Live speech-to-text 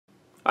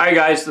Hi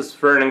guys, this is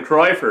Vernon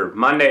Croy for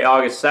Monday,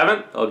 August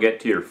 7th. I'll get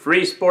to your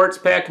free sports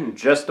pick in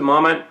just a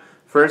moment.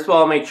 First of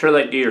all, make sure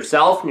that you do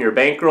yourself and your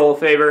bankroll a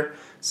favor.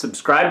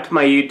 Subscribe to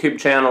my YouTube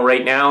channel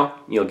right now.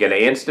 You'll get an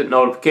instant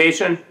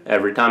notification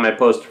every time I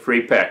post a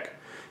free pick.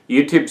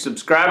 YouTube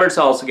subscribers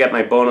also get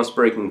my bonus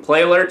breaking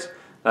play alerts.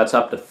 That's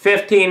up to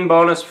 15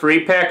 bonus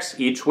free picks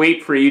each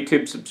week for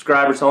YouTube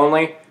subscribers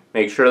only.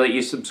 Make sure that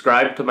you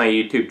subscribe to my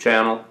YouTube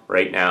channel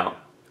right now.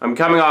 I'm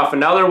coming off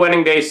another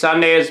winning day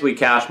Sunday as we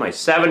cash my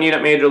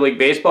 7-unit Major League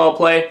Baseball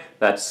play.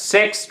 That's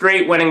 6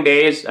 straight winning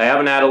days. I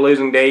haven't had a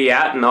losing day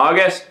yet in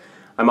August.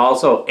 I'm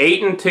also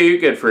 8-2,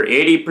 good for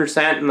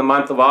 80% in the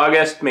month of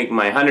August, making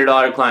my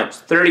 $100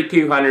 clients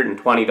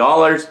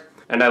 $3,220.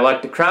 And I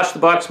like to crush the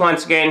books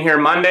once again here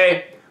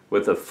Monday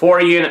with a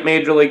 4-unit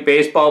Major League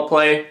Baseball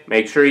play.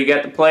 Make sure you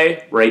get the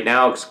play right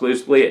now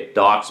exclusively at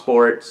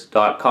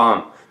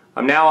DocSports.com.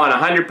 I'm now on a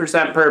 100%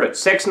 perfect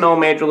 6-0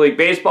 Major League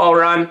Baseball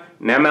run.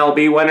 An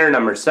MLB winner,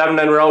 number 7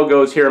 in a row,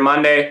 goes here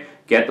Monday.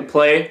 Get the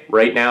play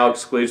right now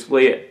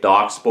exclusively at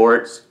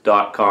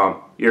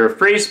DocSports.com. Your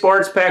free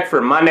sports pick for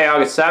Monday,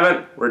 August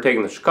 7th. We're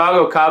taking the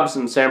Chicago Cubs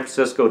and San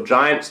Francisco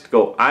Giants to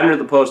go under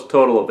the post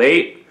total of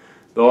 8.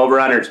 The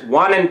over-under is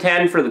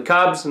 1-10 for the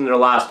Cubs in their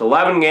last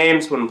 11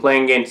 games when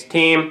playing against a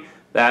team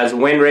that has a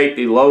win rate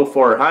below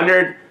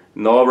 400.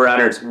 And the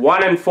over-under is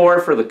 1-4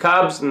 for the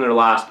Cubs in their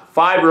last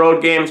 5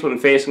 road games when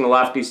facing a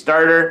lefty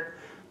starter.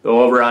 The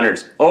over-under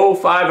is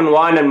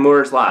 0-5-1 in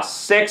Moore's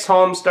last 6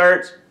 home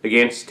starts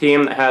against a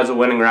team that has a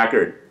winning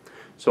record.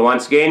 So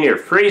once again, your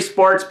free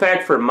sports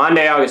pick for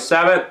Monday, August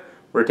 7th.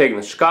 We're taking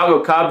the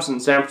Chicago Cubs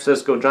and San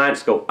Francisco Giants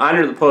to go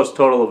under the post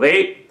total of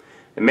 8.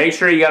 And make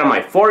sure you get on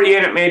my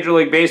 4-unit Major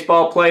League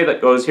Baseball play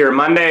that goes here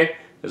Monday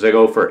as I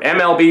go for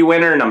MLB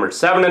winner, number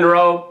 7 in a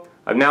row.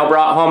 I've now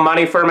brought home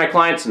money for my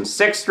clients in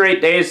 6 straight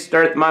days to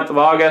start the month of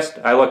August.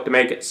 I look to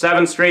make it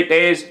 7 straight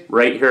days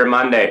right here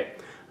Monday.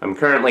 I'm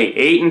currently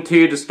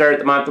 8-2 to start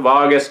the month of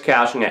August,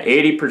 cashing at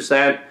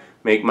 80%,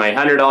 make my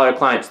 $100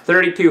 clients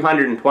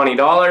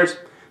 $3,220.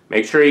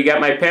 Make sure you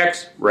get my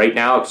picks right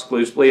now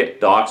exclusively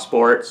at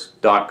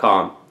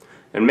DocSports.com.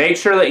 And make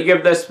sure that you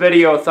give this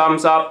video a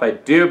thumbs up. I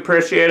do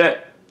appreciate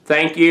it.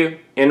 Thank you.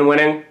 In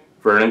winning,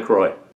 Vernon Croy.